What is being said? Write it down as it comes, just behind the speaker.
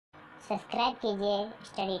Subscribe कीजिए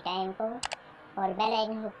study time को और बेल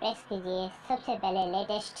आइकन को प्रेस कीजिए सबसे पहले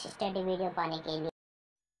लेटेस्ट स्टडी वीडियो पाने के लिए।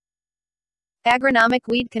 Agronomic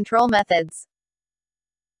weed control methods.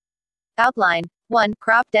 Outline. 1.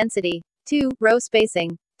 Crop density. 2. Row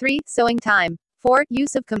spacing. 3. Sowing time. 4.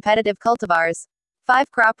 Use of competitive cultivars.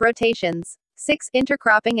 5. Crop rotations. 6.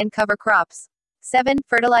 Intercropping and cover crops. 7.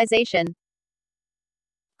 Fertilization.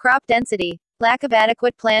 Crop density. Lack of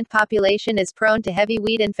adequate plant population is prone to heavy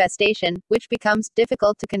weed infestation, which becomes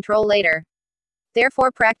difficult to control later.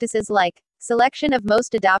 Therefore, practices like selection of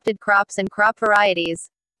most adopted crops and crop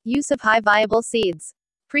varieties, use of high viable seeds,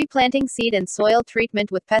 pre-planting seed and soil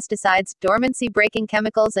treatment with pesticides, dormancy-breaking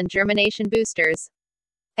chemicals and germination boosters.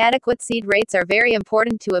 Adequate seed rates are very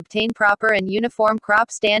important to obtain proper and uniform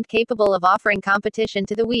crop stand capable of offering competition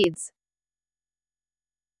to the weeds.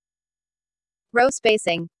 Row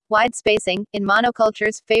spacing. Wide spacing, in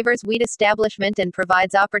monocultures, favors weed establishment and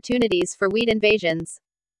provides opportunities for weed invasions.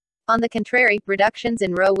 On the contrary, reductions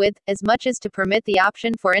in row width, as much as to permit the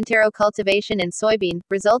option for intero cultivation in soybean,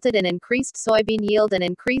 resulted in increased soybean yield and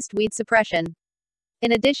increased weed suppression.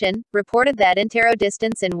 In addition, reported that intero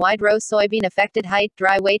distance in wide row soybean affected height,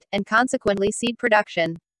 dry weight, and consequently seed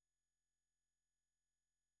production.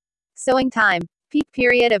 Sowing time. Peak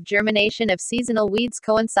period of germination of seasonal weeds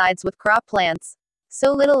coincides with crop plants.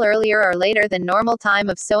 Sow little earlier or later than normal time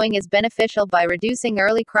of sowing is beneficial by reducing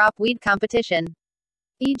early crop weed competition.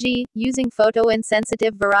 E.g., using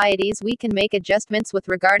photo-insensitive varieties, we can make adjustments with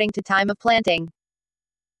regarding to time of planting.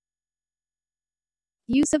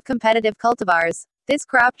 Use of competitive cultivars. This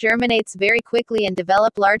crop germinates very quickly and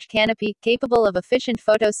develop large canopy, capable of efficient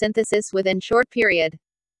photosynthesis within short period.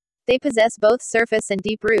 They possess both surface and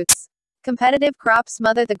deep roots. Competitive crops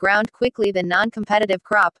smother the ground quickly than non-competitive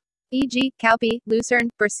crop, e.g., cowpea, lucerne,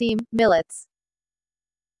 berseem, millets.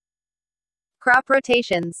 Crop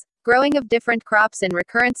rotations. Growing of different crops in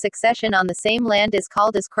recurrent succession on the same land is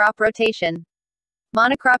called as crop rotation.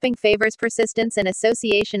 Monocropping favors persistence and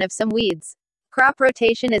association of some weeds. Crop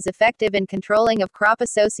rotation is effective in controlling of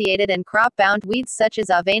crop-associated and crop-bound weeds such as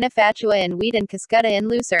avena fatua in wheat and cuscuta in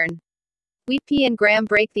lucerne. Wheat pea and gram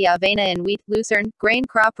break the avena in wheat, lucerne, grain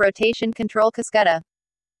crop rotation control cuscuta.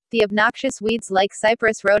 The obnoxious weeds like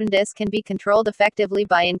Cyperus rotundus can be controlled effectively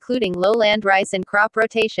by including lowland rice in crop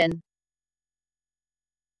rotation.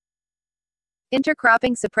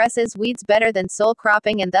 Intercropping suppresses weeds better than sole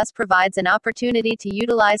cropping and thus provides an opportunity to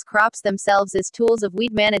utilize crops themselves as tools of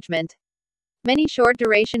weed management. Many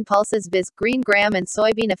short-duration pulses viz. Green gram and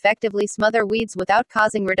soybean effectively smother weeds without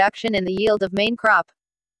causing reduction in the yield of main crop.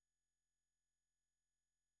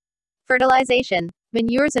 Fertilization.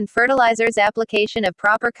 Manures and fertilizers application of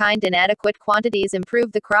proper kind in adequate quantities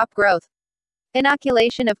improve the crop growth.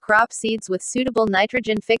 Inoculation of crop seeds with suitable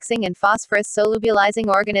nitrogen fixing and phosphorus solubilizing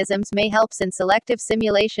organisms may help in selective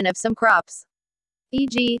simulation of some crops,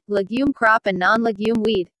 e.g., legume crop and non-legume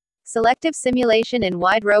weed. Selective simulation in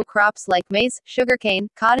wide row crops like maize, sugarcane,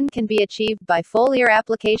 cotton can be achieved by foliar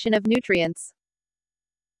application of nutrients.